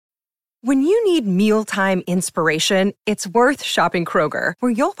When you need mealtime inspiration, it's worth shopping Kroger,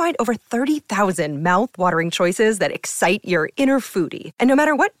 where you'll find over 30,000 mouth-watering choices that excite your inner foodie. And no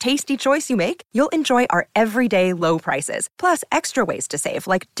matter what tasty choice you make, you'll enjoy our everyday low prices, plus extra ways to save,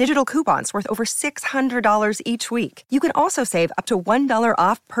 like digital coupons worth over $600 each week. You can also save up to $1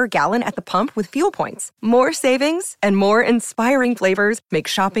 off per gallon at the pump with fuel points. More savings and more inspiring flavors make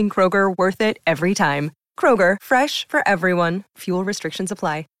shopping Kroger worth it every time. Kroger, fresh for everyone. Fuel restrictions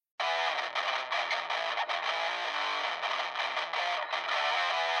apply.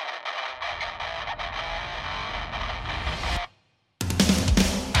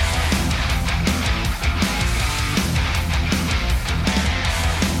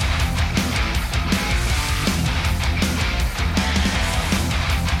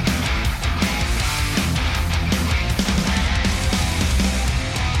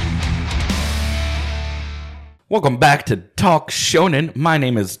 Welcome back to Talk Shonen. My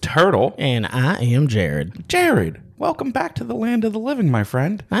name is Turtle. And I am Jared. Jared, welcome back to the land of the living, my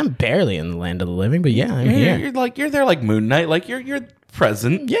friend. I'm barely in the land of the living, but yeah, I'm here. You're there like Moon Knight, like you're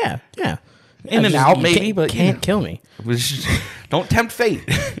present. Yeah. In and out, maybe, but can't kill me. Don't tempt fate.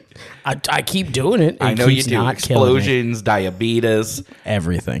 I keep doing it. I know you do. Not Explosions, diabetes,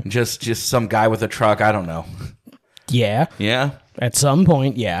 everything. Just some guy with a truck. I don't know. Yeah. Yeah. At some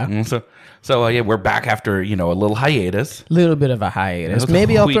point, yeah. So yeah, we're back after, a little hiatus. Little bit of a hiatus.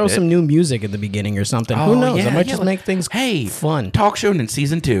 Maybe I'll throw some new music at the beginning or something. Who knows? Yeah, I might just make things fun. Talk Shonen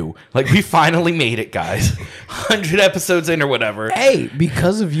Season 2. Like, we finally made it, guys. 100 episodes in or whatever. Hey,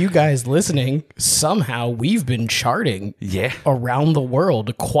 because of you guys listening, somehow we've been charting around the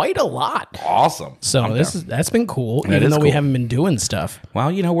world quite a lot. Awesome. So that's been cool, even though we haven't been doing stuff.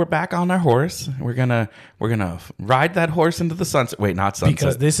 Well, we're back on our horse. We're gonna ride that horse into the sunset. Wait, not sunset.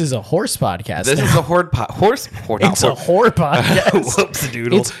 Because this is a horse podcast. This is a horse. It's a horror podcast.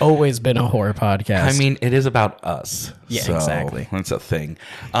 Whoops-a-doodle. It's always been a horror podcast. I mean, it is about us. Yeah, so exactly. That's a thing.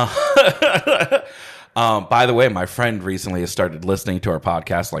 By the way, my friend recently has started listening to our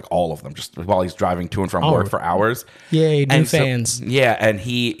podcast, like all of them, just while he's driving to and from work for hours. Yay, new fans. And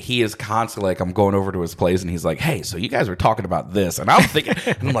he is constantly like, I'm going over to his place, and he's like, hey, so you guys were talking about this. And I'm thinking,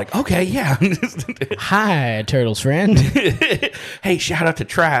 and I'm like, okay, yeah. Hi, Turtle's friend. Hey, shout out to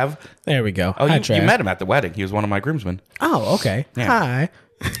Trav. There we go. Oh, Hi, you Trav. met him at the wedding. He was one of my groomsmen. Oh, okay. Yeah.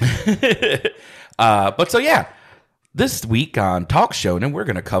 Hi. But so, yeah, this week on Talk Shonen, we're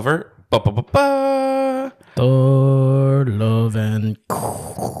going to cover Thor, Love, and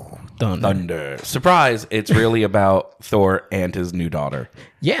Thunder. Surprise! It's really about Thor and his new daughter.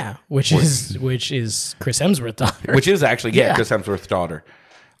 Yeah, which is Chris Hemsworth's daughter. Which is actually Chris Hemsworth's daughter.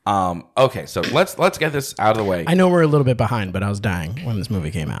 Okay, so let's get this out of the way. I know we're a little bit behind, but I was dying when this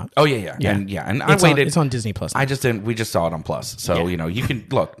movie came out. Oh yeah, and I waited. It's on Disney Plus. I just didn't. We just saw it on Plus, so you can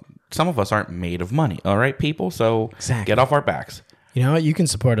look. Some of us aren't made of money, all right, people. So get off our backs. You know what? You can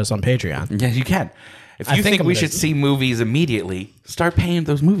support us on Patreon. Yeah, you can. If you think we should see movies immediately, start paying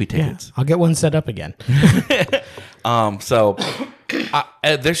those movie tickets. Yeah, I'll get one set up again.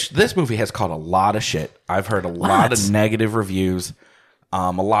 This movie has caught a lot of shit. I've heard a lot of negative reviews.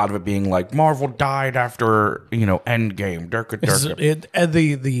 A lot of it being like Marvel died after Endgame.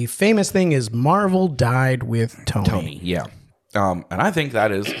 The famous thing is Marvel died with Tony. Yeah. And I think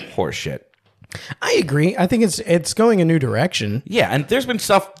that is horseshit. I agree. I think it's going a new direction. Yeah, and there's been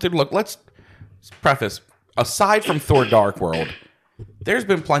stuff. Look, let's preface. Aside from Thor: Dark World, there's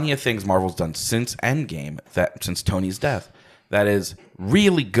been plenty of things Marvel's done since Endgame, since Tony's death, that is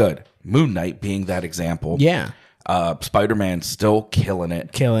really good. Moon Knight being that example. Yeah. Spider-Man's still killing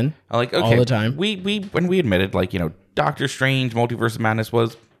it. Like, okay, all the time. When we admitted, Doctor Strange, Multiverse of Madness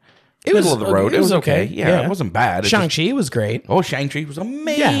was middle of the road. It was okay. Yeah, it wasn't bad. Shang-Chi was great. Oh, Shang-Chi was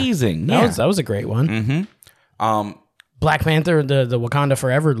amazing. Yeah. That was a great one. Mm-hmm. Black Panther, the Wakanda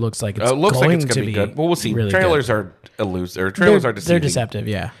Forever looks like it's going to be good. Well, we'll see. Really trailers are elusive. Trailers are deceiving. They're deceptive,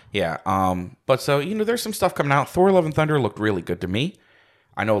 yeah. Yeah. But so, there's some stuff coming out. Thor: Love and Thunder looked really good to me.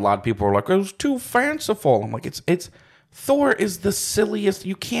 I know a lot of people are like, it was too fanciful. I'm like, it's Thor is the silliest.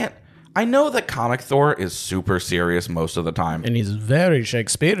 You can't. I know that comic Thor is super serious most of the time. And he's very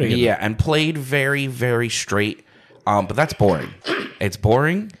Shakespearean. Yeah, and played very, very straight. But that's boring. It's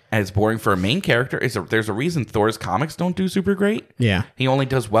boring, and it's boring for a main character. There's a reason Thor's comics don't do super great. Yeah. He only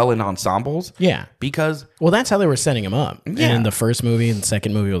does well in ensembles. Yeah. Because... Well, that's how they were setting him up. Yeah. And in the first movie and the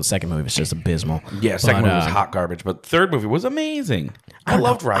second movie was just abysmal. Yeah, second movie was hot garbage, but third movie was amazing. I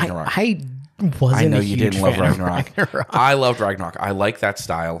loved Ragnarok. I wasn't. I know a you huge didn't love fan Ragnarok. I loved Ragnarok. I like that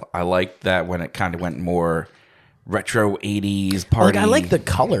style. I liked that when it kind of went more retro 80s party. Like, I like the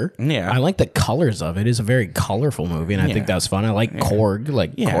color. Yeah. I like the colors of it. It's a very colorful movie, and I think that's fun. I like Korg.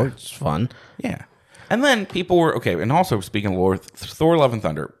 Like, Korg's fun. Yeah. And then people were, okay, and also speaking of lore, Thor Love and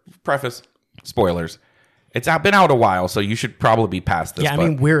Thunder, preface, spoilers. It's been out a while, so you should probably be past this. Yeah, I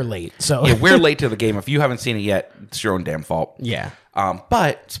mean, we're late. So yeah, we're late to the game. If you haven't seen it yet, it's your own damn fault. Yeah.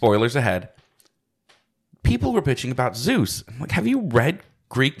 But, spoilers ahead, people were bitching about Zeus. I'm like, have you read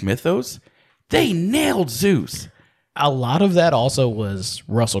Greek mythos? They nailed Zeus. A lot of that also was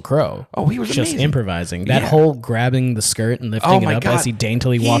Russell Crowe. Oh, he was just amazing. improvising. That whole grabbing the skirt and lifting it up as he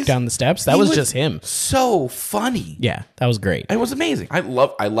daintily walked down the steps, that was just him. So funny. Yeah, that was great. It was amazing. I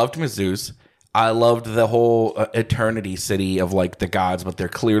loved him as Zeus. I loved the whole eternity city of like the gods, but they're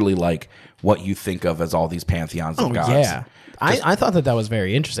clearly like what you think of as all these pantheons of gods. Yeah. I thought that was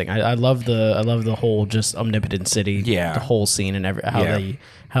very interesting. I love the whole just omnipotent city. Yeah, the whole scene and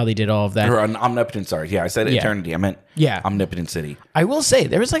how they did all of that. Or omnipotent. Sorry, yeah, I said eternity. I meant omnipotent city. I will say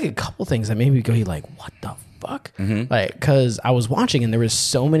there was like a couple things that made me go, like, what the fuck? Like, because I was watching and there was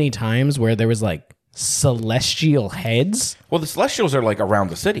so many times where there was like celestial heads. Well, the celestials are like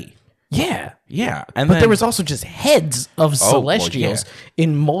around the city. Yeah. Yeah. But there was also just heads of celestials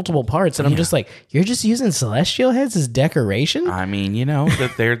in multiple parts. And I'm just like, you're just using celestial heads as decoration? I mean,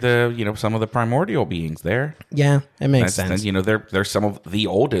 that they're the, some of the primordial beings there. Yeah, it makes sense. They're some of the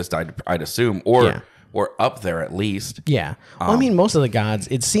oldest, I'd assume, or up there at least. Yeah. Well, I mean, most of the gods,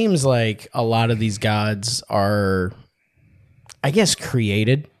 it seems like a lot of these gods are, I guess,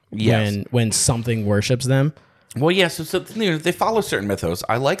 created when something worships them. Well, yes, so they follow certain mythos.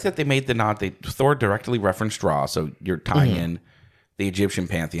 I like that they made the nod. Thor directly referenced Ra, so you're tying in the Egyptian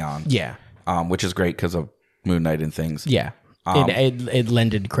pantheon. Yeah, which is great because of Moon Knight and things. Yeah, it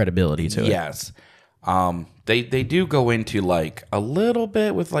lended credibility to it. Yes, they do go into like a little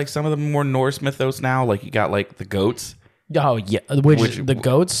bit with like some of the more Norse mythos now. Like you got like the goats. Oh yeah, which the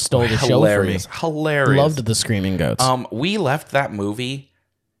goats stole the show for me. Hilarious. Loved the screaming goats. We left that movie.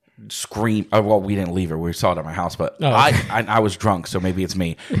 Scream. Well, we didn't leave it. We saw it at my house, but I was drunk, so maybe it's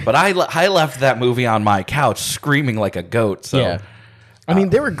me. But I left that movie on my couch screaming like a goat. So. Yeah. I mean,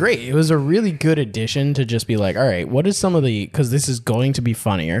 they were great. It was a really good addition to just be like, all right, what is some of the, because this is going to be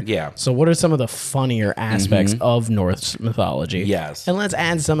funnier. Yeah. So what are some of the funnier aspects of Norse mythology? Yes. And let's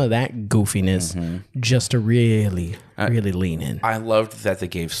add some of that goofiness just to really lean in. I loved that they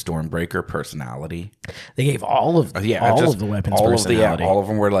gave Stormbreaker personality. They gave all of the weapons personality. All of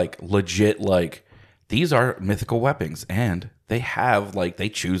them were like legit, like these are mythical weapons and they have like, they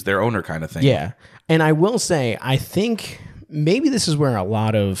choose their owner kind of thing. Yeah. And I will say, I think maybe this is where a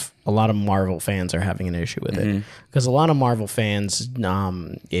lot of Marvel fans are having an issue with it, because a lot of Marvel fans,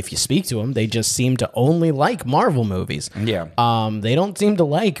 if you speak to them, they just seem to only like Marvel movies. Yeah. They don't seem to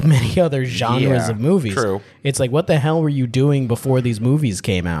like many other genres of movies. True. It's like, what the hell were you doing before these movies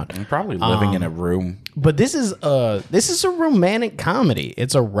came out? I'm probably living in a room. But this is a romantic comedy.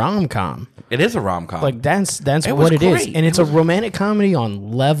 It's a rom-com. It is a rom-com. Like that's what it is, and it's a romantic comedy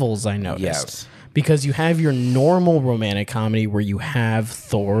on levels. I noticed. Yes. Because you have your normal romantic comedy where you have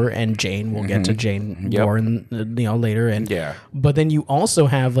Thor and Jane. We'll get to Jane more later. But then you also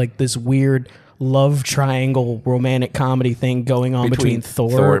have like this weird love triangle romantic comedy thing going on between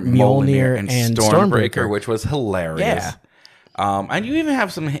Thor, Mjolnir, and Stormbreaker, which was hilarious. Yeah. And you even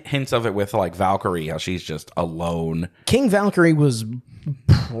have some hints of it with like Valkyrie, how she's just alone. King Valkyrie was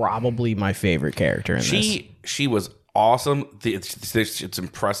probably my favorite character in this. She was awesome. It's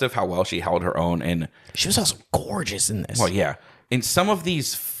impressive how well she held her own, and she was also gorgeous in this. Well, yeah. In some of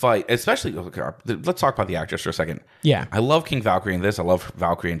these fights, especially, let's talk about the actress for a second. Yeah, I love King Valkyrie in this. I love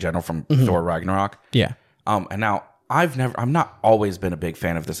Valkyrie in general from Thor Ragnarok. Yeah. And now I'm not always been a big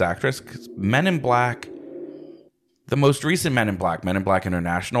fan of this actress, because Men in Black, the most recent Men in Black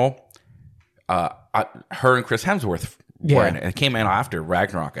International, her and Chris Hemsworth. Yeah. It came in after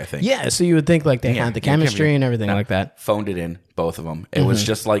Ragnarok, I think. Yeah, so you would think like they had the chemistry and everything like that. Phoned it in, both of them. It was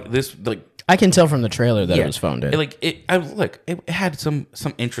just like this, like I can tell from the trailer that it was phoned in. It had some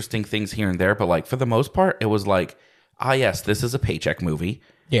interesting things here and there, but like for the most part, it was like, yes, this is a paycheck movie.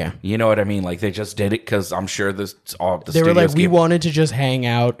 Yeah, you know what I mean. Like they just did it because I'm sure they were like, we wanted to just hang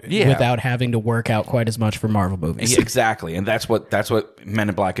out without having to work out quite as much for Marvel movies. Yeah, exactly, and that's what Men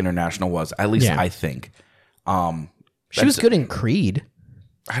in Black International was. At least I think. She was good in Creed.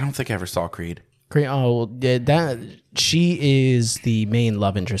 I don't think I ever saw Creed. She is the main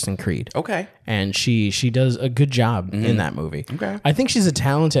love interest in Creed. Okay. And she does a good job in that movie. Okay. I think she's a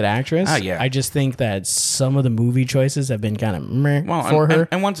talented actress. Yeah. I just think that some of the movie choices have been kind of meh for her.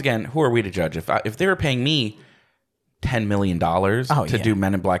 And once again, who are we to judge? If they were paying me $10 million to do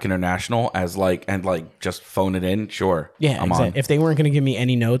Men in Black International as like just phone it in. Sure. Yeah, exactly. If they weren't going to give me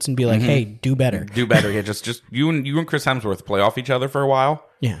any notes and be like, hey, do better. Do better. Yeah, just you and Chris Hemsworth play off each other for a while.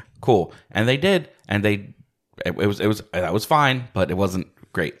 Yeah. Cool. And they did. And that was fine, but it wasn't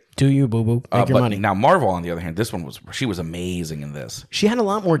great. Do you, boo-boo. Make your money. Now, Marvel, on the other hand, she was amazing in this. She had a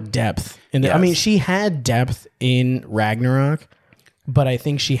lot more depth. I mean, she had depth in Ragnarok, but I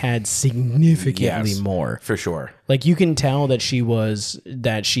think she had significantly more. For sure. Like, you can tell that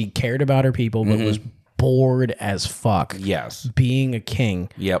she cared about her people, but was bored as fuck. Yes. Being a king.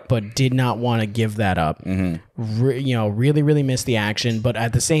 Yep. But did not want to give that up. Really, really missed the action, but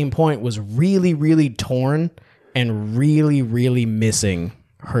at the same point was really, really torn and really, really missing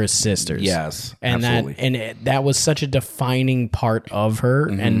her sisters. Yes, and absolutely. that was such a defining part of her,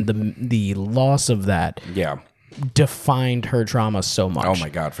 and the loss of that defined her trauma so much. Oh my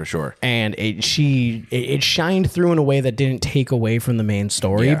God, for sure. And it shined through in a way that didn't take away from the main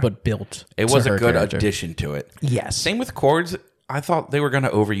story, but built. It was a good character. addition to it. Yes. Same with Korg. I thought they were going to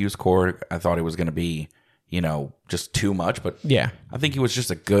overuse Korg. I thought it was going to be, just too much. But yeah, I think he was just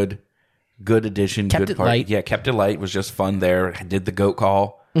a good addition. Kept good it part. light. Yeah, kept it light. Was just fun there. Did the goat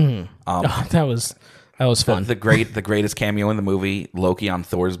call. That was fun. The greatest cameo in the movie. Loki on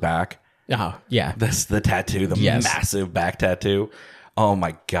Thor's back. Oh yeah, That's the tattoo. The massive back tattoo. Oh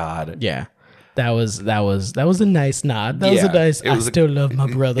my God. Yeah. That was a nice nod. That was a nice. I still love my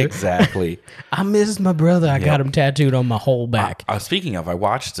brother. Exactly. I miss my brother. I got him tattooed on my whole back. Speaking of, I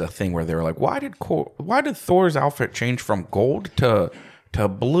watched a thing where they were like, "Why did Thor's outfit change from gold to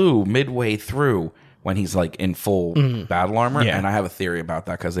blue midway through when he's like in full battle armor?" Yeah. And I have a theory about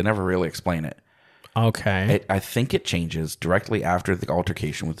that because they never really explain it. Okay. I think it changes directly after the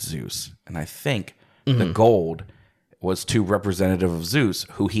altercation with Zeus, and I think the gold was too representative of Zeus,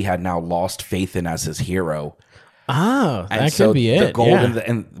 who he had now lost faith in as his hero. Oh, and that so could be the it. Gold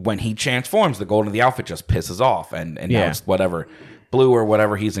and when he transforms, the gold in the outfit just pisses off, and now it's whatever blue or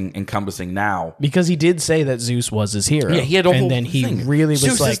whatever he's encompassing now. Because he did say that Zeus was his hero. Yeah, he had a whole and then he thing. really was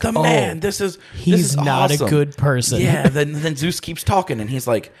Zeus like, is the man. He's he's not awesome. a good person. Yeah. Then Zeus keeps talking, and he's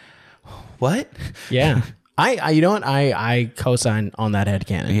like, "What?" Yeah. I you know what? I co-sign on that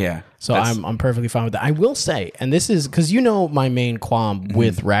headcanon. Yeah. So I'm perfectly fine with that. I will say, and this is because my main qualm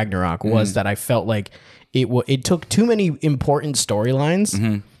with Ragnarok was that I felt like it took too many important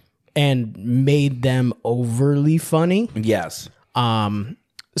storylines and made them overly funny. Yes.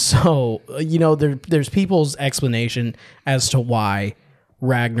 So there's people's explanation as to why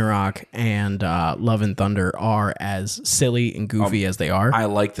Ragnarok and Love and Thunder are as silly and goofy as they are. I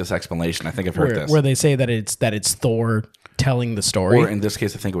like this explanation. I think I've heard this. Where they say that it's Thor telling the story. Or in this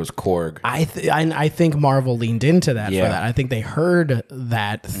case, I think it was Korg. I think Marvel leaned into that for that. I think they heard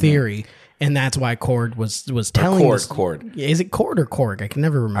that theory, and that's why Korg was telling us. Korg. Is it Korg or Korg? I can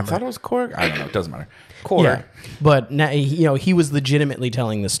never remember. I thought it was Korg. I don't know. It doesn't matter. Korg. Yeah. But now, he was legitimately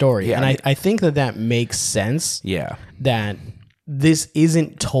telling the story. Yeah, and I think that makes sense. Yeah. That this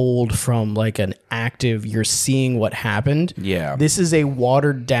isn't told from like an active, you're seeing what happened. Yeah. This is a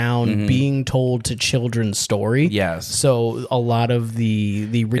watered down, being told to children story. Yes. So a lot of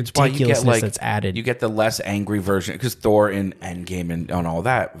the ridiculousness that's added. You get the less angry version because Thor in Endgame and all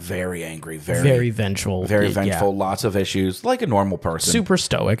that, very angry, very vengeful. Very vengeful, lots of issues, like a normal person. Super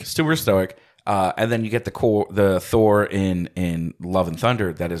stoic. And then you get the Thor in Love and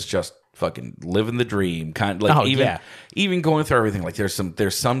Thunder that is just fucking living the dream, kind of like even going through everything. Like there's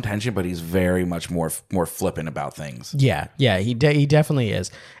some tension, but he's very much more flippant about things. Yeah, he definitely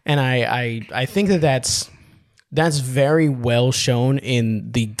is, and I think that's very well shown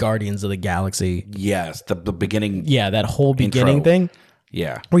in the Guardians of the Galaxy. Yes, the beginning. Yeah, that whole beginning intro. thing.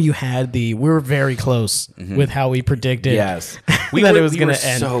 Yeah, where you had we were very close with how we predicted. Yes, that it was going to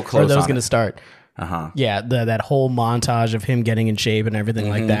end, so close, or that it was going to start. Uh-huh. Yeah, that whole montage of him getting in shape and everything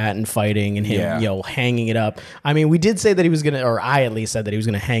like that, and fighting, and him, hanging it up. I mean, we did say that he was gonna, or I at least said that he was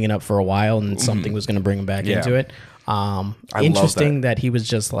gonna hang it up for a while, and something was gonna bring him back into it. Interesting that he was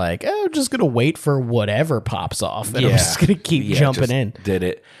just like, I'm just gonna wait for whatever pops off, and I'm just gonna keep jumping in. Did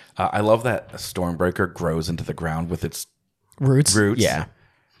it? I love that a Stormbreaker grows into the ground with its roots. Yeah.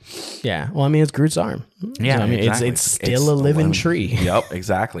 Well, I mean, it's Groot's arm. Yeah, so, I mean, exactly. it's still a living tree. Yep,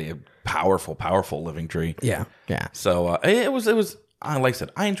 exactly. A powerful living tree. Yeah. So it was. Like I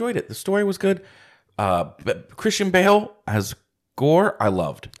said, I enjoyed it. The story was good. But Christian Bale as Gore, I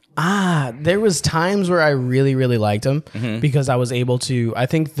loved. There was times where I really, really liked him because I was able to, I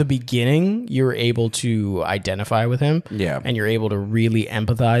think the beginning, you were able to identify with him. Yeah. And you're able to really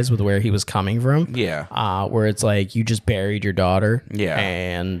empathize with where he was coming from. Yeah. Where it's like, you just buried your daughter. Yeah.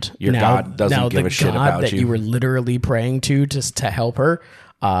 And your God doesn't give a shit about that you. You were literally praying to just to help her.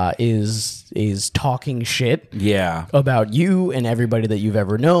 Is talking shit about you and everybody that you've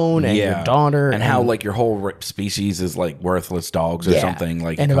ever known and your daughter and how like your whole species is like worthless dogs or something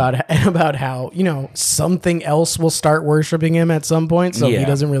like about how, you know, something else will start worshiping him at some point, so he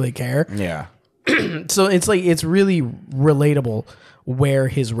doesn't really care. So it's like, it's really relatable where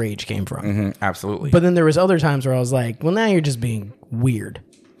his rage came from. Absolutely. But then there was other times where I was like, well, now you're just being weird.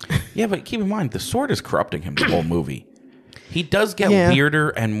 Yeah, but keep in mind the sword is corrupting him the whole movie. He does get weirder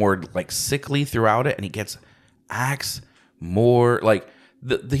and more like sickly throughout it, and he gets acts more like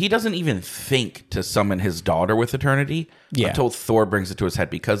he doesn't even think to summon his daughter with eternity until Thor brings it to his head,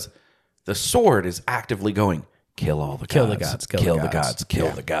 because the sword is actively going, kill all the gods, kill the gods,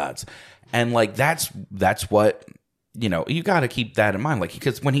 kill the gods, and like that's what, you know, you got to keep that in mind, like,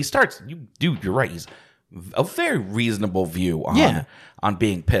 because when he starts, you're right, he's a very reasonable view on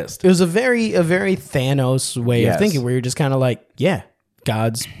being pissed. It was a very Thanos way of thinking, where you're just kind of like,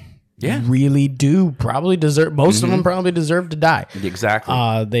 gods really do probably deserve, most of them probably deserve to die.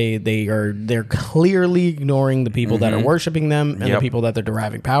 Exactly. They're clearly ignoring the people that are worshiping them and the people that they're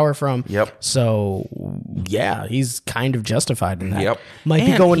deriving power from. So he's kind of justified in that. Might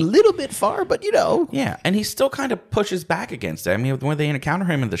be going a little bit far, but you know. Yeah, and he still kind of pushes back against it. I mean, when they encounter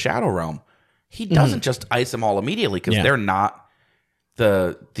him in the Shadow Realm, he doesn't just ice them all immediately, because they're not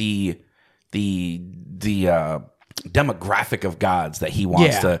the demographic of gods that he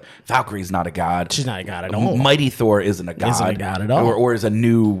wants to. Valkyrie's not a god. She's not a god at all. Mighty Thor isn't a god. Isn't a god at all. Or is a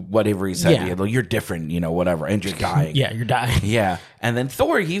new whatever he said. Yeah. You're different, you know, whatever, and you're dying. You're dying. Yeah, and then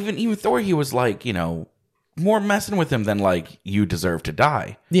Thor, even Thor, he was like, you know, more messing with him than like, you deserve to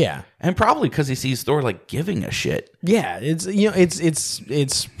die. Yeah. And probably because he sees Thor like giving a shit. Yeah,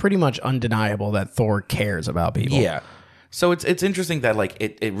 it's pretty much undeniable that Thor cares about people. Yeah. So it's interesting that like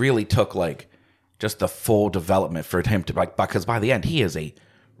it really took like just the full development for him to like, because by the end he is a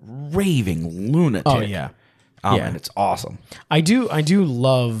raving lunatic. Oh yeah. And it's awesome. I do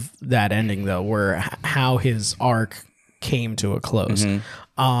love that ending though, where how his arc came to a close.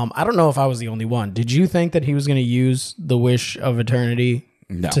 I don't know if I was the only one. Did you think that he was going to use the Wish of Eternity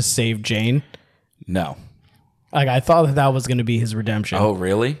to save Jane? No. Like, I thought that was going to be his redemption. Oh,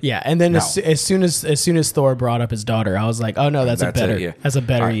 really? Yeah, and then as soon as Thor brought up his daughter, I was like, oh no, that's a better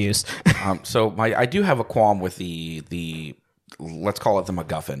use. So I do have a qualm with the let's call it the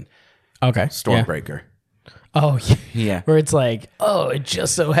MacGuffin. Okay. Stormbreaker. Oh yeah. Where it's like, oh, it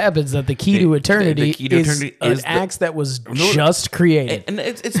just so happens that the key to eternity is an axe that was just created, and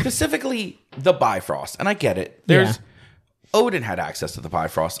it's specifically the Bifrost. And I get it. There's Odin had access to the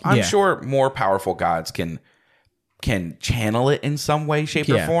Bifrost. I'm sure more powerful gods can channel it in some way, shape,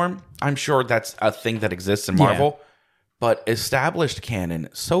 or form. I'm sure that's a thing that exists in Marvel. But established canon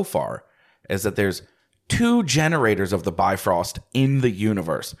so far is that there's 2 generators of the Bifrost in the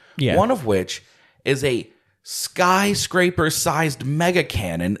universe. One of which is a skyscraper-sized mega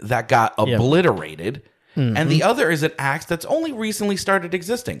cannon that got obliterated, and the other is an axe that's only recently started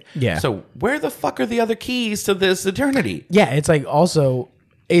existing. So where the fuck are the other keys to this eternity? It's like, also,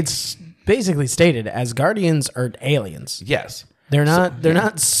 it's basically stated as Guardians are aliens. Yes. They're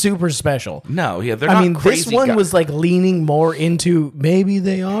not super special. No, they're not. I mean, this one was like leaning more into maybe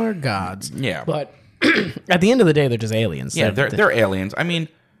they are gods. Yeah. But at the end of the day, they're just aliens. Yeah, they're aliens. I mean,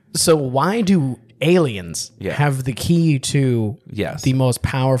 so why do aliens have the key to the most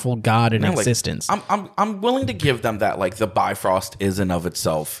powerful god in existence? I'm willing to give them that. Like, the Bifrost is in of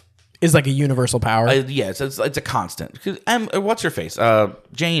itself is like a universal power. It's a constant. What's her face?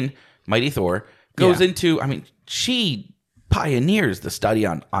 Jane, Mighty Thor, goes into. I mean, she pioneers the study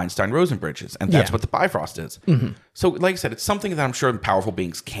on Einstein-Rosen bridges, and that's what the Bifrost is. So, like I said, it's something that I'm sure powerful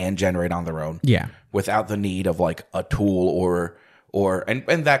beings can generate on their own. Without the need of like a tool or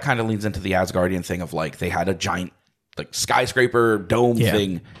that kind of leads into the Asgardian thing of like they had a giant like skyscraper dome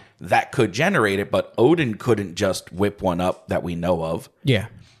thing that could generate it, but Odin couldn't just whip one up that we know of. You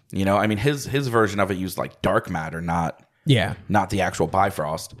know, I mean, his version of it used like dark matter, not the actual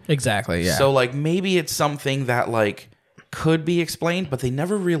Bifrost. Exactly. Yeah. So like maybe it's something that like could be explained, but they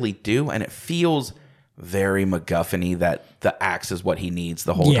never really do, and it feels very MacGuffin-y that the axe is what he needs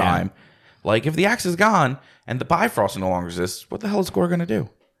the whole time. Like, if the axe is gone and the Bifrost no longer exists, what the hell is Gorr going to do?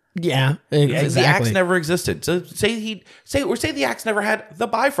 Yeah, exactly. The axe never existed. So say the axe never had the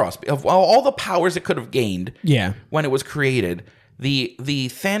Bifrost of all the powers it could have gained. Yeah. When it was created, the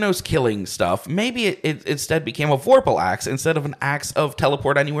Thanos killing stuff, maybe it instead became a Vorpal axe instead of an axe of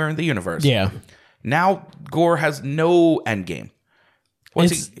teleport anywhere in the universe. Yeah. Now Gorr has no end game.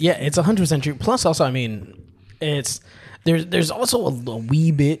 It's 100% true. Plus, also, I mean, there's also a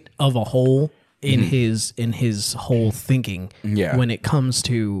wee bit of a hole in his whole thinking. Yeah. When it comes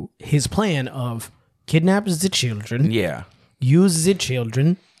to his plan of kidnap the children. Yeah. Use the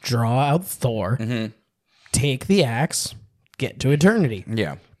children, draw out Thor, take the axe, get to eternity.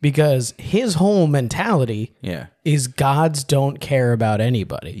 Yeah. Because his whole mentality is gods don't care about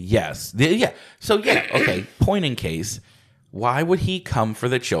anybody. Yes. Yeah. So, okay. Point in case, why would he come for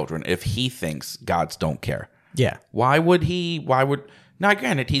the children if he thinks gods don't care? Yeah. Why would... Now,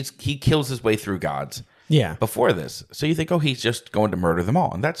 granted, he kills his way through gods. Yeah. Before this. So you think, he's just going to murder them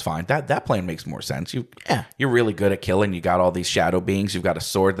all. And that's fine. That plan makes more sense. You're really good at killing. You got all these shadow beings. You've got a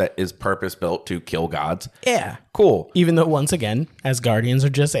sword that is purpose-built to kill gods. Yeah. Cool. Even though, once again, Asgardians are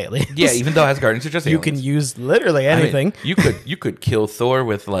just aliens. Yeah, even though Asgardians are just aliens. You can use literally anything. I mean, you could kill Thor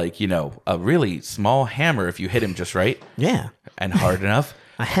with, like, a really small hammer if you hit him just right. Yeah. And hard enough.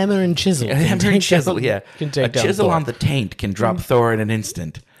 A hammer and chisel. A hammer and chisel, yeah. Can take a chisel Thor. on the taint can drop Thor in an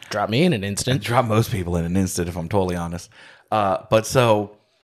instant. Drop me in an instant. Drop most people in an instant, if I'm totally honest. But so...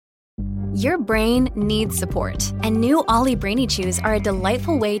 Your brain needs support, and new Ollie Brainy Chews are a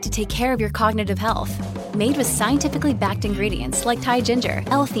delightful way to take care of your cognitive health. Made with scientifically backed ingredients like Thai ginger,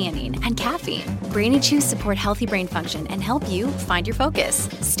 L-theanine, and caffeine, Brainy Chews support healthy brain function and help you find your focus,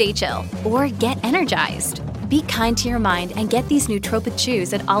 stay chill, or get energized. Be kind to your mind and get these nootropic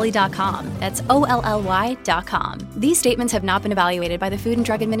chews at ollie.com. That's OLLY.com. These statements have not been evaluated by the Food and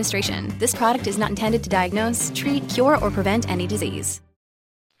Drug Administration. This product is not intended to diagnose, treat, cure, or prevent any disease.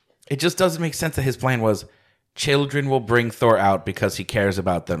 It just doesn't make sense that his plan was children will bring Thor out because he cares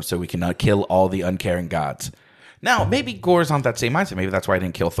about them so we can kill all the uncaring gods. Now, maybe Gorr's on that same mindset. Maybe that's why I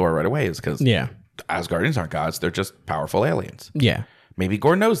didn't kill Thor right away, is because Asgardians aren't gods. They're just powerful aliens. Yeah. Maybe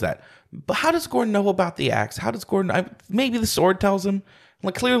Gorr knows that. But how does Gorr know about the axe? How does Gorr know? Maybe the sword tells him.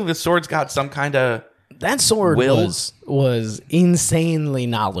 Like, clearly the sword's got some kind of... That sword was insanely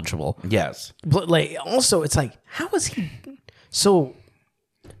knowledgeable. Yes. But, like, also, it's like, how is he... So...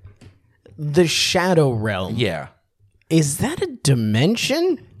 The Shadow Realm. Yeah. Is that a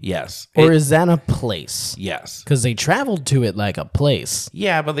dimension? Yes. Or is that a place? Yes. Because they traveled to it like a place.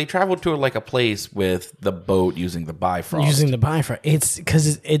 Yeah, but they traveled to it like a place with the boat using the Bifrost. It's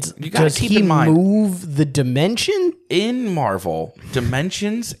because it's... You gotta keep in mind, move the dimension? In Marvel,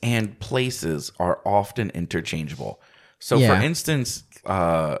 dimensions and places are often interchangeable. So, for instance,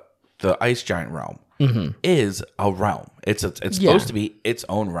 the Ice Giant realm is a realm. It's supposed to be its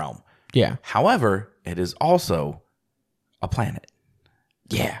own realm. Yeah. However, it is also a planet.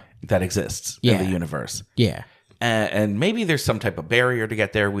 Yeah. That exists in the universe. Yeah. And maybe there's some type of barrier to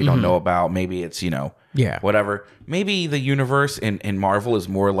get there we don't know about. Maybe it's, whatever. Maybe the universe in Marvel is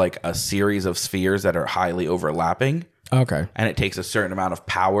more like a series of spheres that are highly overlapping. Okay. And it takes a certain amount of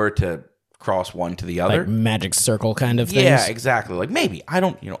power to cross one to the other. Like magic circle kind of things? Yeah, exactly. Like maybe. I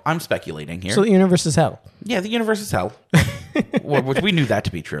don't, I'm speculating here. So the universe is hell. Yeah, the universe is hell. We knew that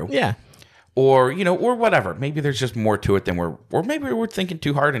to be true. Yeah. Or, or whatever. Maybe there's just more to it than or maybe we're thinking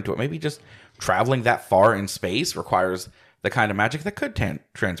too hard into it. Maybe just traveling that far in space requires the kind of magic that could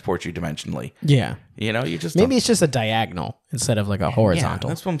transport you dimensionally. Yeah. You just maybe it's just a diagonal instead of like a horizontal.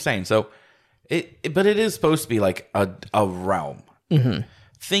 Yeah, that's what I'm saying. So, but it is supposed to be like a realm. Mm-hmm.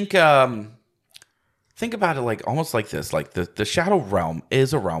 Think about it like almost like this. Like the Shadow Realm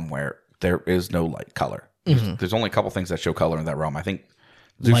is a realm where there is no light color. Mm-hmm. There's only a couple things that show color in that realm. I think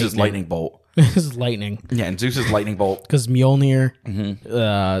Zeus's lightning bolt. It's lightning. Yeah, and Zeus's lightning bolt. Because Mjolnir,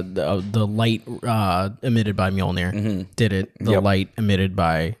 the light emitted by Mjolnir did it. The light emitted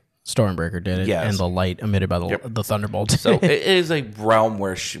by Stormbreaker did it. Yes. And the light emitted by the Thunderbolt. So it is a realm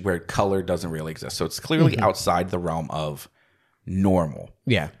where color doesn't really exist. So it's clearly outside the realm of normal.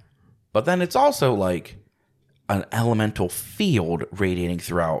 Yeah. But then it's also like an elemental field radiating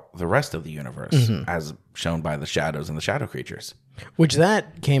throughout the rest of the universe, as shown by the shadows and the shadow creatures. Which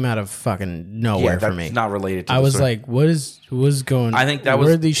that came out of fucking nowhere for me. That's not related to I was like, what is going on? I think that was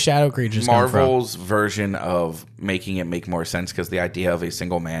where did these shadow creatures Marvel's version of making it make more sense, because the idea of a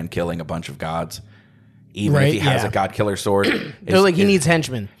single man killing a bunch of gods, even if he has a god killer sword. They're like, he needs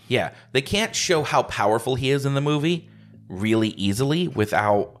henchmen. Yeah. They can't show how powerful he is in the movie really easily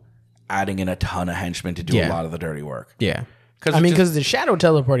without adding in a ton of henchmen to do a lot of the dirty work. Yeah. Because the shadow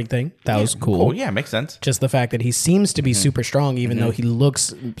teleporting thing, that was cool. Yeah, makes sense. Just the fact that he seems to be super strong, even though he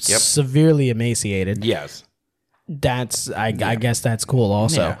looks severely emaciated. Yes. I guess that's cool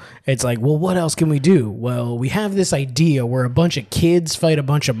also. Yeah. It's like, well, what else can we do? Well, we have this idea where a bunch of kids fight a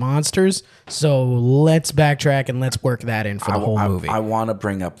bunch of monsters, so let's backtrack and let's work that in for the whole movie. I want to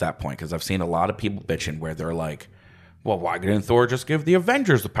bring up that point because I've seen a lot of people bitching where they're like, well, why didn't Thor just give the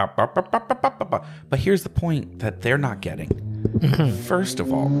Avengers the power? But here's the point that they're not getting. First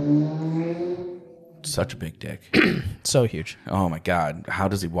of all, such a big dick. So huge. Oh my God. How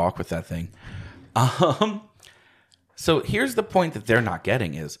does he walk with that thing? So here's the point that they're not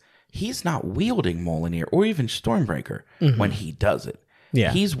getting is he's not wielding Mjolnir or even Stormbreaker when he does it.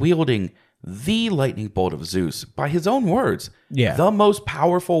 Yeah. He's wielding the lightning bolt of Zeus, by his own words. Yeah. The most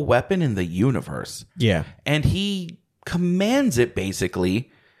powerful weapon in the universe. Yeah. And he commands it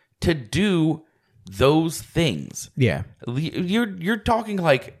basically to do those things. Yeah. You're talking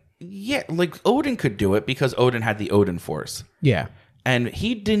like, yeah, like Odin could do it because Odin had the Odin Force. Yeah. And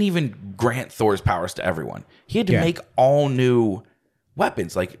he didn't even grant Thor's powers to everyone. He had to make all new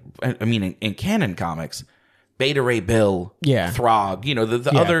weapons. Like, I mean, in canon comics, Beta Ray Bill, Throg, you know,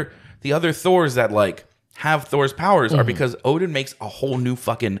 the other Thors that like have Thor's powers are because Odin makes a whole new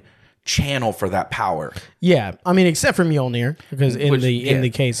fucking channel for that power. Yeah, I mean, except for Mjolnir, because in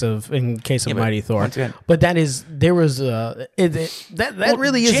the case of Mighty Thor, but that is there was that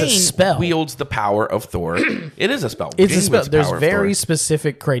really is a spell. Wields the power of Thor. It is a spell. It's a spell. There's very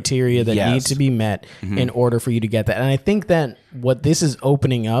specific criteria that need to be met in order for you to get that, and I think that what this is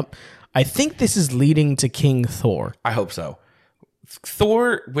opening up, I think this is leading to King Thor. I hope so.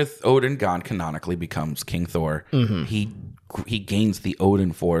 Thor, with Odin gone, canonically becomes King Thor. He gains the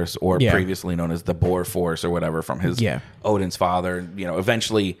Odin Force, or previously known as the Bor Force, or whatever, from his Odin's father. You know,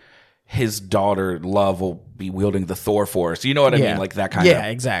 eventually his daughter Love will be wielding the Thor Force. You know what I mean? Like that kind of. Yeah,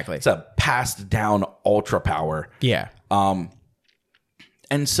 exactly. It's a passed down ultra power. Yeah. And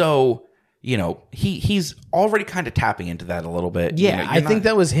so, you know, he's already kind of tapping into that a little bit. Yeah, you know, I think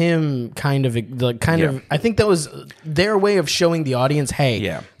that was him I think that was their way of showing the audience,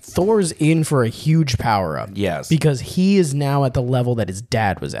 hey, Thor's in for a huge power up. Yes. Because he is now at the level that his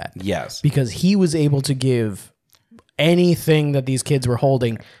dad was at. Yes. Because he was able to give anything that these kids were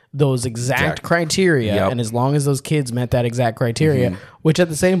holding those exact criteria, and as long as those kids met that exact criteria, which at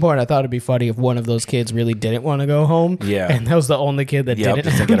the same point I thought it'd be funny if one of those kids really didn't want to go home, and that was the only kid that didn't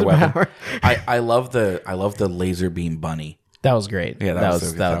have the power. I love the laser beam bunny. That was great. Yeah,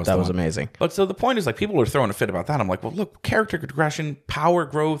 that was amazing. But so the point is, like, people are throwing a fit about that. I'm like, well, look, character progression, power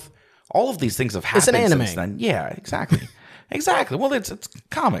growth, all of these things have happened. It's an anime. Since then. Yeah, exactly. Exactly. Well, it's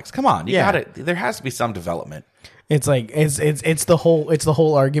comics. Come on, you got it. There has to be some development. It's like it's the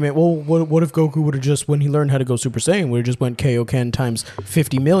whole argument. Well, what if Goku would have just, when he learned how to go Super Saiyan, would have just went Kaioken times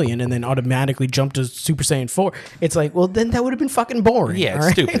 50 million and then automatically jumped to Super Saiyan 4? It's like, well, then that would have been fucking boring. Yeah,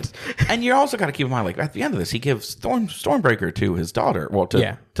 it's stupid. And you also got to keep in mind, like, at the end of this, he gives Stormbreaker to his daughter, well,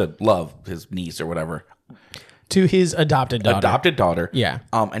 to Love, his niece or whatever, to his adopted daughter. Yeah.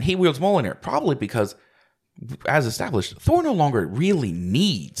 And he wields Mjolnir probably because, as established, Thor no longer really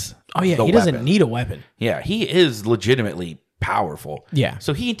needs. Oh yeah, he doesn't need a weapon. Yeah, he is legitimately powerful. Yeah,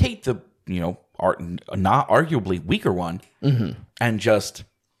 so he can take the not arguably weaker one and just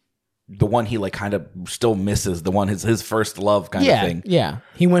the one he like kind of still misses, the one his first love kind of thing. Yeah,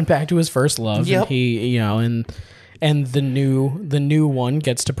 he went back to his first love, and he and the new one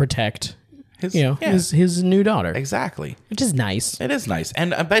gets to protect his new daughter. Exactly. Which is nice. It is nice.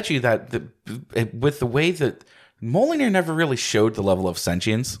 And I bet you that with the way that Mjolnir never really showed the level of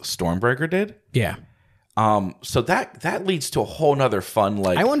sentience Stormbreaker did. Yeah. So that leads to a whole nother fun,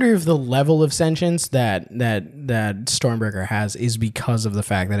 like, I wonder if the level of sentience that Stormbreaker has is because of the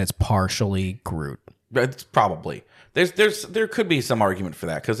fact that it's partially Groot. It's probably. There could be some argument for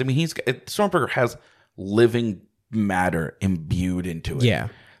that, because I mean Stormbreaker has living matter imbued into it. Yeah.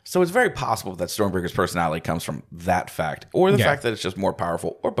 So it's very possible that Stormbreaker's personality comes from that fact, or the fact that it's just more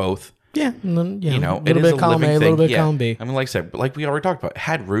powerful, or both. Yeah, you know, a little bit column A, a little bit column B. I mean, like I said, like we already talked about, it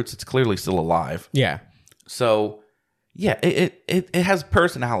had roots. It's clearly still alive. Yeah. So, yeah, it has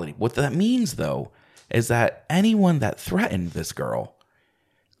personality. What that means, though, is that anyone that threatened this girl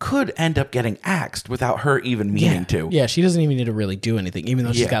could end up getting axed without her even meaning to. Yeah, she doesn't even need to really do anything, even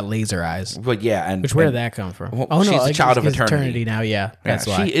though she's got laser eyes. But yeah, where did that come from? Well, she's a child of eternity now. Yeah, that's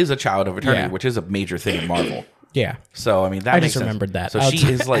why she is a child of eternity, which is a major thing in Marvel. Yeah. So I mean, that I makes just remembered sense. that. So she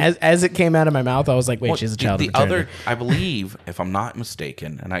is like, as it came out of my mouth, I was like, wait, she's a child of eternity. I believe, if I'm not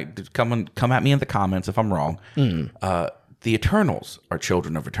mistaken, and I come at me in the comments if I'm wrong. The Eternals are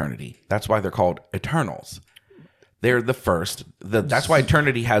children of eternity. That's why they're called Eternals. They're the first. That's why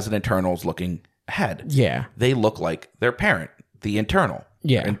Eternity has an Eternals looking head. Yeah. They look like their parent, the Eternal.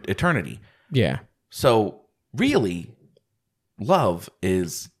 Yeah. Eternity. Yeah. So really, love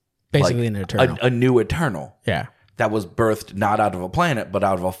is basically an eternal. A new eternal. Yeah. That was birthed not out of a planet, but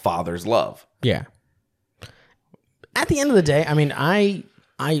out of a father's love. Yeah. At the end of the day, I mean, I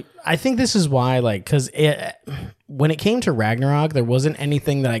think this is why, like, because when it came to Ragnarok, there wasn't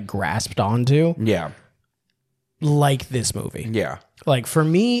anything that I grasped onto. Yeah. Like this movie. Yeah. Like, for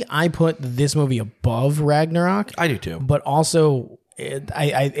me, I put this movie above Ragnarok. I do too. But also,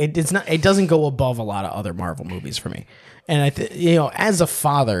 it doesn't go above a lot of other Marvel movies for me. And as a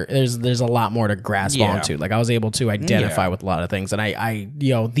father, there's a lot more to grasp onto. Like, I was able to identify with a lot of things, and I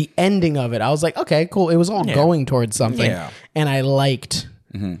the ending of it, I was like, okay, cool. It was all going towards something, and I liked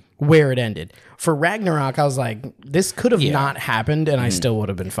where it ended. For Ragnarok, I was like, this could have not happened, and I still would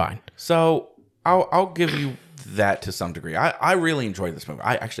have been fine. So I'll give you that to some degree. I really enjoyed this movie.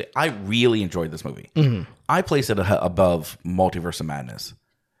 I really enjoyed this movie. I place it above Multiverse of Madness.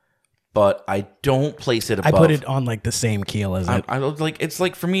 But I don't place it above. I put it on like the same keel as it. I like, it's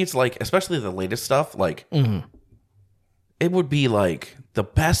like, for me, it's like, especially the latest stuff, like it would be like the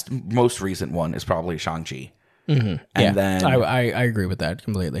best, most recent one is probably Shang-Chi. And then I agree with that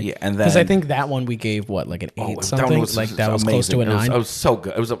completely. Yeah, and then because I think that one we gave like an 8 something. That was close to a 9. It was so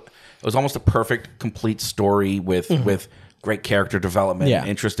good. It was almost a perfect, complete story with great character development,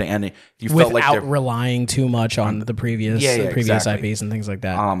 interesting, and you felt like without relying too much on the previous exactly. IPs and things like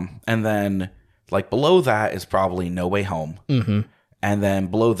that. And then like below that is probably No Way Home, and then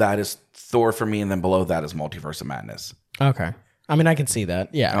below that is Thor for me, and then below that is Multiverse of Madness. Okay, I mean I can see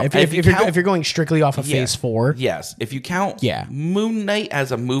that. Yeah, if you're going strictly off of Phase 4, yes. If you count Moon Knight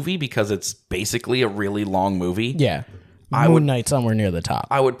as a movie because it's basically a really long movie, Moon Knight somewhere near the top.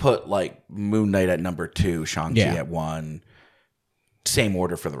 I would put like Moon Knight at number 2, Shang-Chi at 1. Same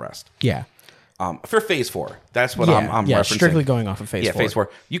order for the rest. Yeah. For Phase 4, that's what I'm referencing. Strictly going off of Phase 4. Yeah, Phase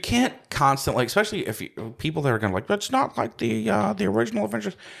 4. You can't constantly, especially if people that are going to like, that's not like the original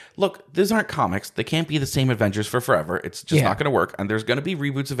Avengers. Look, these aren't comics. They can't be the same Avengers for forever. It's just not going to work. And there's going to be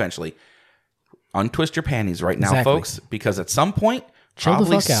reboots eventually. Untwist your panties right now, folks, because at some point,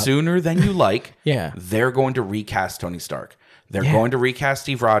 probably sooner than you like, they're going to recast Tony Stark. They're going to recast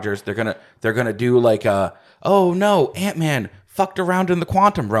Steve Rogers. They're gonna do like oh no, Ant-Man fucked around in the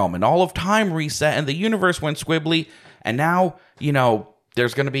quantum realm and all of time reset and the universe went squibbly, and now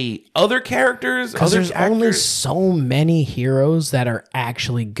there's going to be other characters, because there's only so many heroes that are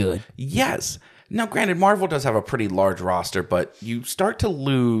actually good. Yes. Now, granted, Marvel does have a pretty large roster, but you start to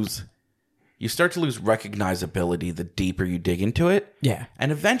lose recognizability the deeper you dig into it. Yeah.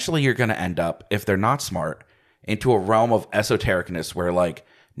 And eventually you're going to end up, if they're not smart, into a realm of esotericness where like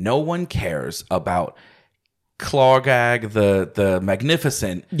no one cares about Clorgag the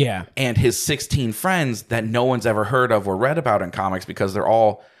Magnificent and his 16 friends that no one's ever heard of or read about in comics because they're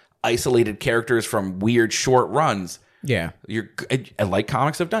all isolated characters from weird short runs. Yeah. Like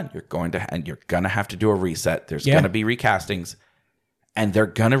comics have done. You're going to have to do a reset. There's going to be recastings, and they're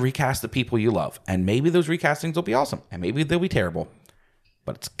going to recast the people you love. And maybe those recastings will be awesome, and maybe they'll be terrible,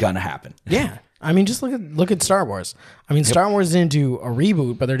 but it's going to happen. Yeah. I mean, just look at Star Wars. I mean, Star Wars didn't do a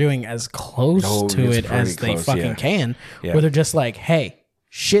reboot, but they're doing as close to it as they fucking can. Yeah. Where they're just like, hey,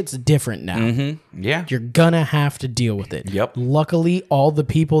 shit's different now. Mm-hmm. Yeah. You're gonna have to deal with it. Yep. Luckily, all the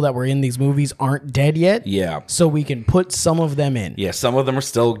people that were in these movies aren't dead yet. Yeah. So we can put some of them in. Yeah, some of them are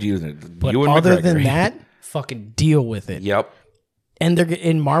still using it. But other than that, fucking deal with it. Yep.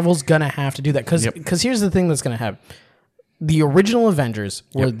 And Marvel's gonna have to do that. Because here's the thing that's gonna happen. The original Avengers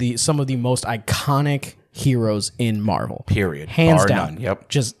were some of the most iconic heroes in Marvel. Period. Hands Bar down. None. Yep.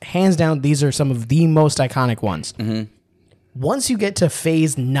 Just hands down, these are some of the most iconic ones. Mm-hmm. Once you get to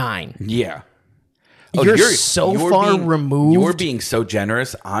Phase 9, you're so far removed. You're being so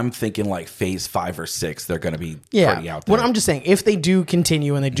generous. I'm thinking like Phase 5 or 6. They're going to be pretty out there. What I'm just saying, if they do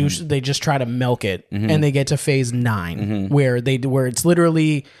continue and they just try to milk it, and they get to Phase 9, where it's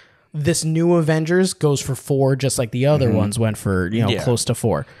literally. This new Avengers goes for 4, just like the other ones went for close to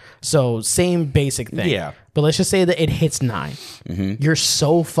 4. So same basic thing. Yeah. But let's just say that it hits 9. You're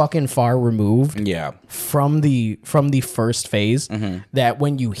so fucking far removed. From the first phase that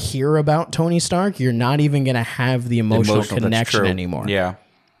when you hear about Tony Stark, you're not even gonna have the emotional connection anymore. Yeah.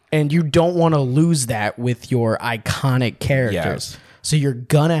 And you don't want to lose that with your iconic characters. Yes. So you're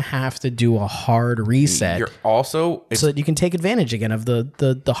gonna have to do a hard reset. You're also so that you can take advantage again of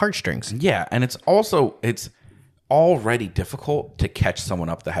the heartstrings. Yeah, and it's already difficult to catch someone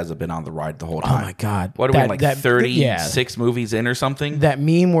up that hasn't been on the ride the whole time. Oh my god! What are we like 36 movies in or something? That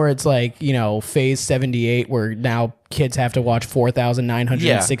meme where it's like Phase 78, where now kids have to watch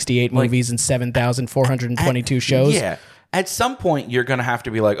 4,968 movies and 7,422 shows. Yeah, at some point you're gonna have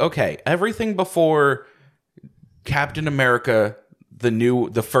to be like, okay, everything before Captain America,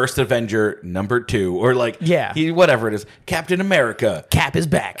 the first Avenger #2, or like whatever it is, Captain America, Cap is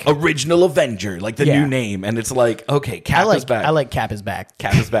back, original Avenger, like the new name, and it's like, okay, Cap is back. I like Cap is back.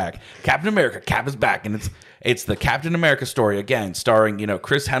 Cap is back. Captain America, Cap is back, and it's the Captain America story again, starring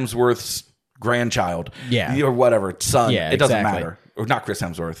Chris Hemsworth's grandchild, or whatever, son. It doesn't matter, or not Chris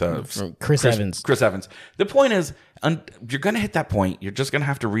Hemsworth, Chris Evans. Chris Evans. The point is, you're gonna hit that point. You're just gonna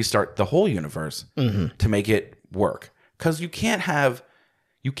have to restart the whole universe to make it work. Because you can't have,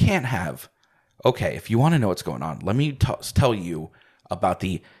 okay, if you want to know what's going on, let me tell you about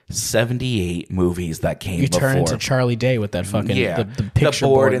the 78 movies that came before. You turn into Charlie Day with that fucking, the picture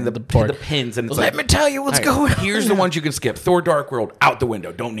board and the pins. And it's let me tell you what's going on. Here's the ones you can skip. Thor Dark World, out the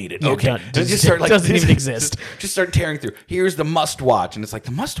window. Don't need it. Okay. Doesn't even exist. Just start tearing through. Here's the must watch. And it's like,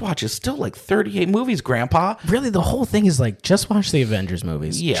 the must watch is still like 38 movies, Grandpa. Really, the whole thing is like, just watch the Avengers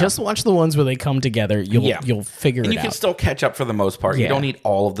movies. Yeah. Just watch the ones where they come together. You'll figure it out. You can still catch up for the most part. You don't need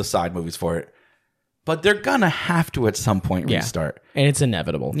all of the side movies for it. But they're gonna have to at some point restart, and it's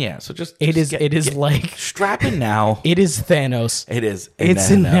inevitable. Yeah, so it is like strap in now. It is Thanos. It's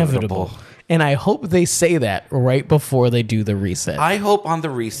inevitable, and I hope they say that right before they do the reset. I hope on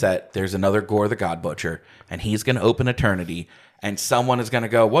the reset there's another Gore the God Butcher, and he's gonna open Eternity, and someone is gonna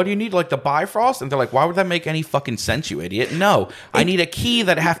go, "What do you need, like the Bifrost?" And they're like, "Why would that make any fucking sense, you idiot?" No, I need a key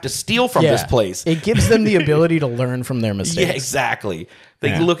that I have to steal from this place. It gives them the ability to learn from their mistakes. Yeah, exactly.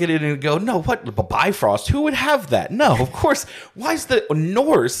 They look at it and go, no, what? Bifrost? Who would have that? No, of course. Why is the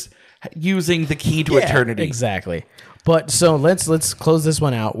Norse using the key to eternity? Exactly. But so let's close this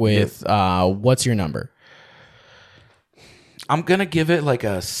one out with what's your number? I'm going to give it like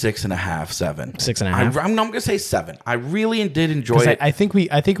a 6.5, 7. 6.5? I'm going to say 7. I really did enjoy it. I think we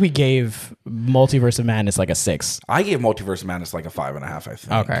gave Multiverse of Madness like a 6. I gave Multiverse of Madness like a 5.5, I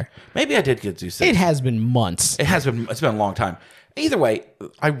think. Okay. Maybe I did get to 6. It has been months. It's been a long time. Either way,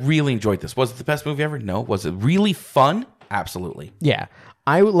 I really enjoyed this. Was it the best movie ever? No. Was it really fun? Absolutely. Yeah.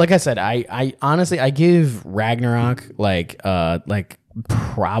 Like I said, I honestly, I give Ragnarok like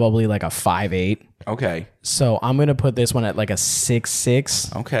probably like a 5.8. Okay. So I'm going to put this one at like a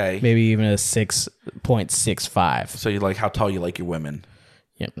 6.6. Okay. Maybe even a 6.65. So you like how tall you like your women.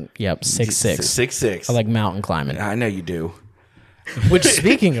 Yep. 6'6". 6'6". I like mountain climbing. I know you do. Which,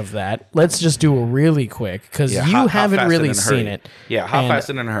 speaking of that, let's just do a really quick, because you haven't really seen it. Yeah, how fast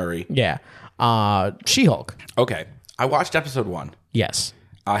and in a hurry. Yeah. She-Hulk. Okay. I watched episode 1. Yes.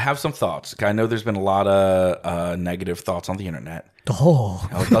 I have some thoughts. I know there's been a lot of negative thoughts on the internet.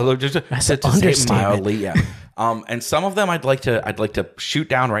 Just to say it mildly, yeah. And some of them I'd like to shoot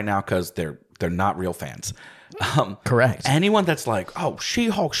down right now because they're not real fans. Correct. Anyone that's like, oh,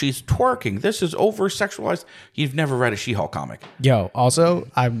 She-Hulk, she's twerking. This is over-sexualized. You've never read a She-Hulk comic. Yo, also,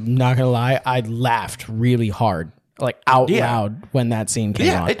 I'm not going to lie, I laughed really hard, like out loud when that scene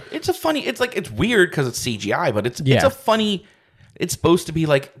came on. It's weird because it's CGI, but it's a funny, it's supposed to be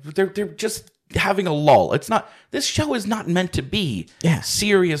like, they're just having a lull. This show is not meant to be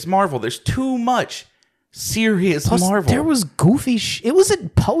serious Marvel. There's too much serious Marvel. There was goofy it was a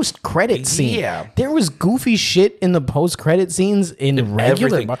post-credit scene. Yeah. There was goofy shit in the post-credit scenes in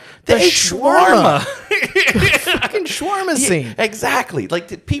regular the shawarma. Fucking shawarma scene. Exactly. Like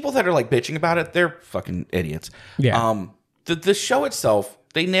the people that are like bitching about it, they're fucking idiots. Yeah. The show itself,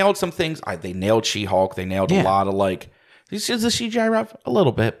 they nailed some things. They nailed She-Hulk. They nailed a lot of like, this is a CGI rough a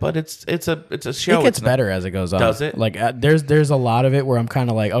little bit, but it's a show. It gets better as it goes on. Does it? Like there's a lot of it where I'm kind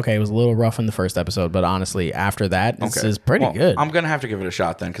of like, okay, it was a little rough in the first episode, but honestly, after that, it's pretty good. I'm gonna have to give it a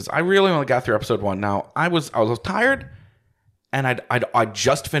shot then, because I really only got through episode 1. Now I was tired, and I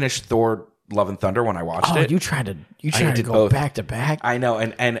just finished Thor: Love and Thunder when I watched it. You tried to go both. back to back. I know,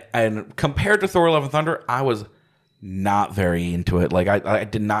 and compared to Thor: Love and Thunder, I was not very into it. Like I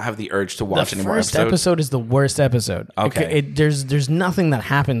did not have the urge to watch any more episodes. The first episode is the worst episode. Okay. There's nothing that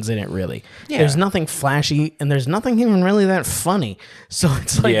happens in it really. Yeah. There's nothing flashy, and there's nothing even really that funny. So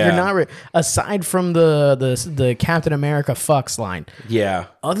it's like you're not aside from the Captain America fucks line. Yeah.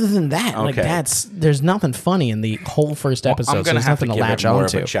 Other than that, like there's nothing funny in the whole first episode. I'm gonna so there's nothing to latch on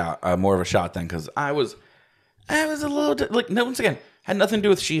to. More of a shot then, because I was a little like once again had nothing to do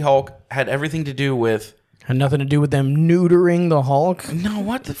with She-Hulk. Had everything to do with. Had nothing to do with them neutering the Hulk. No,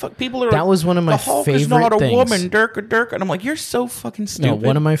 what the fuck? People are that was one of my favorite things. The Hulk is not a woman, Dirk. And I'm like, you're so fucking stupid. No,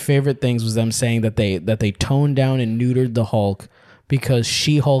 one of my favorite things was them saying that they toned down and neutered the Hulk because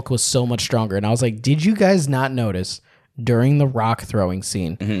She-Hulk was so much stronger. And I was like, did you guys not notice during the rock throwing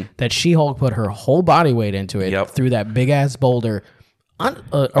scene that She-Hulk put her whole body weight into it through that big ass boulder,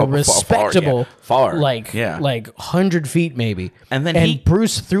 a respectable far, like 100 feet maybe, and then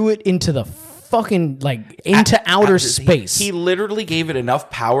Bruce threw it into the fucking like into outer space. He literally gave it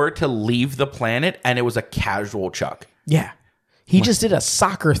enough power to leave the planet, and it was a casual chuck. Yeah. He just did a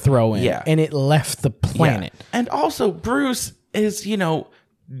soccer throw in, and it left the planet. Yeah. And also, Bruce is,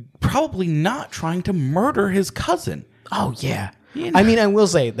 probably not trying to murder his cousin. Oh, yeah. I mean, I will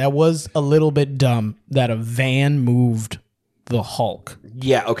say, that was a little bit dumb that a van moved the Hulk.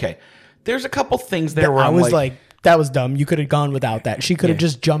 Yeah, okay. There's a couple things there where I was like, that was dumb. You could have gone without that. She could have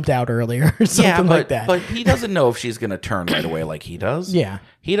just jumped out earlier or something like that. But he doesn't know if she's going to turn right away like he does. Yeah.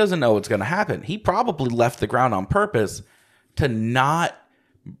 He doesn't know what's going to happen. He probably left the ground on purpose to not,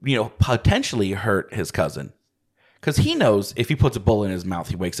 potentially hurt his cousin. Because he knows if he puts a bullet in his mouth,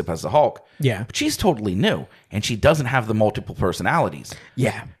 he wakes up as the Hulk. Yeah. But she's totally new, and she doesn't have the multiple personalities.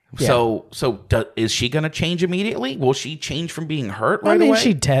 Yeah. So is she going to change immediately? Will she change from being hurt right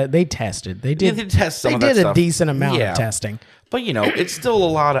away? They tested. They did test some of that stuff. They did a decent amount of testing. But, it's still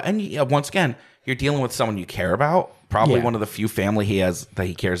a lot of... And once again, you're dealing with someone you care about. Probably one of the few family he has that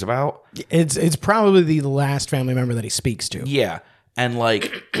he cares about. It's probably the last family member that he speaks to. Yeah. And,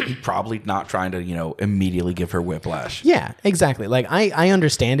 he's probably not trying to, immediately give her whiplash. Yeah, exactly. Like, I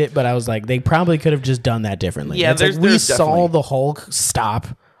understand it, but I was like, they probably could have just done that differently. Yeah, we saw the Hulk stop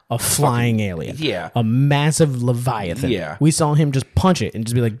a flying alien. Yeah. A massive Leviathan. Yeah. We saw him just punch it and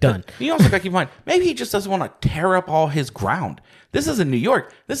just be like, done. But you also got to keep in mind, maybe he just doesn't want to tear up all his ground. This is in New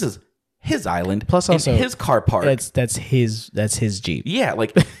York. This is his island. Plus also his car park. That's his Jeep. Yeah,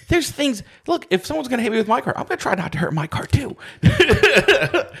 there's things. Look, if someone's gonna hit me with my car, I'm gonna try not to hurt my car too.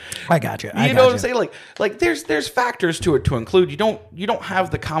 I got you. You know what I'm saying? Like there's factors to it to include. You don't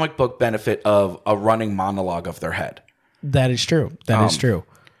have the comic book benefit of a running monologue of their head. That is true. That is true.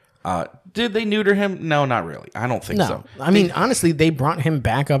 Did they neuter him? No, not really. I don't think so. I mean, honestly, they brought him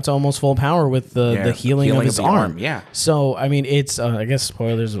back up to almost full power with the healing of his arm. Yeah. So, I mean, it's, I guess,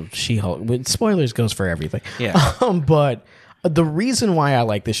 spoilers of She-Hulk. Spoilers goes for everything. Yeah. But the reason why I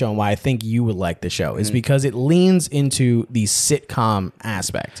like the show and why I think you would like the show is because it leans into the sitcom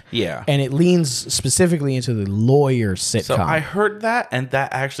aspect. Yeah. And it leans specifically into the lawyer sitcom. So I heard that, and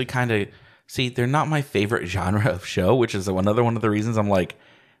that actually kind of, they're not my favorite genre of show, which is another one of the reasons I'm like,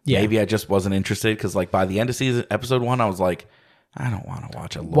 maybe I just wasn't interested because, by the end of episode 1, I was like, I don't want to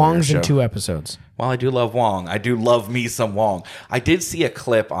watch a lawyer Wong's show. in 2 episodes. Well, I do love Wong. I do love me some Wong. I did see a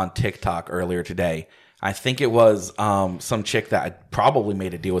clip on TikTok earlier today. I think it was some chick that probably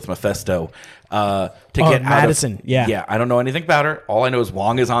made a deal with Mephisto to get Madison. Out of, yeah. I don't know anything about her. All I know is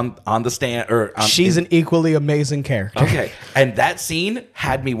Wong is on the stand. She's an equally amazing character. Okay, and that scene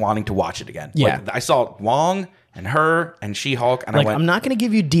had me wanting to watch it again. Yeah, I saw Wong and her and She-Hulk, and I went, I'm not going to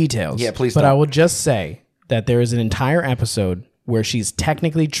give you details. Yeah, please but don't. I will just say that there is an entire episode where she's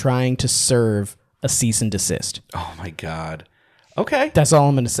technically trying to serve a cease and desist. Oh my God. Okay. That's all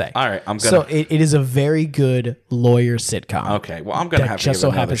I'm going to say. All right, I'm going to. So it is a very good lawyer sitcom. Okay, well, I'm going to have to just give it so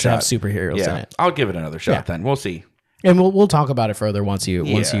another happens shot. to have superheroes in it. I'll give it another shot then. We'll see. And we'll talk about it further once you.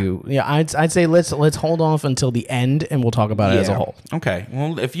 I'd say let's hold off until the end and we'll talk about it as a whole. Okay.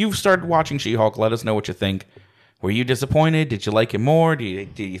 Well, if you've started watching She-Hulk, let us know what you think. Were you disappointed? Did you like it more? Do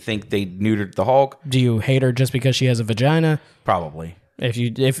you think they neutered the Hulk? Do you hate her just because she has a vagina? Probably.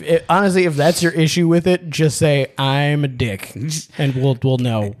 Honestly, if that's your issue with it, just say I'm a dick, and we'll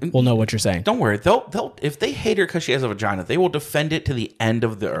know what you're saying. Don't worry. They'll if they hate her because she has a vagina, they will defend it to the end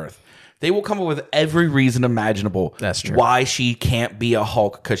of the earth. They will come up with every reason imaginable. That's true. Why she can't be a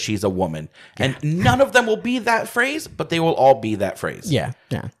Hulk because she's a woman, and none of them will be that phrase, but they will all be that phrase. Yeah.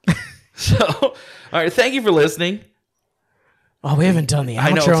 So, all right. Thank you for listening. Oh, we haven't done the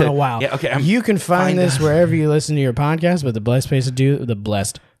outro in a while. Yeah, okay. You can find this wherever you listen to your podcast, but the blessed place to do the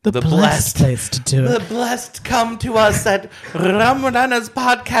blessed place to do it. The blessed come to us at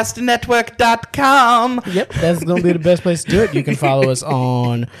rumrunnerspodcastnetwork.com. Yep, that's going to be the best place to do it. You can follow us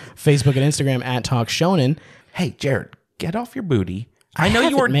on Facebook and Instagram at Talk Shonen. Hey, Jared, get off your booty. I know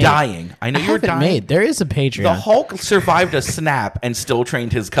you were dying. There is a Patreon. The Hulk survived a snap and still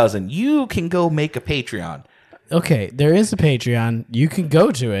trained his cousin. You can go make a Patreon. Okay, there is a Patreon. You can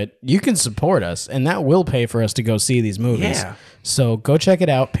go to it. You can support us, and that will pay for us to go see these movies. Yeah. So go check it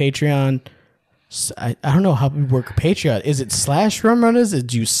out. Patreon. I don't know how we work Patreon. Is it /Rumrunners?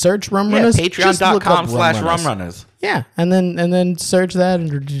 Do you search Rumrunners? Yeah, patreon.com/Rumrunners. Yeah, and then search that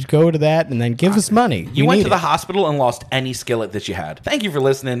and just go to that and then give us money. You went to the hospital and lost any skillet that you had. Thank you for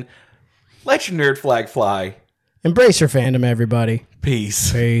listening. Let your nerd flag fly. Embrace your fandom, everybody.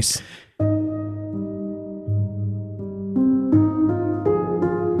 Peace. Peace.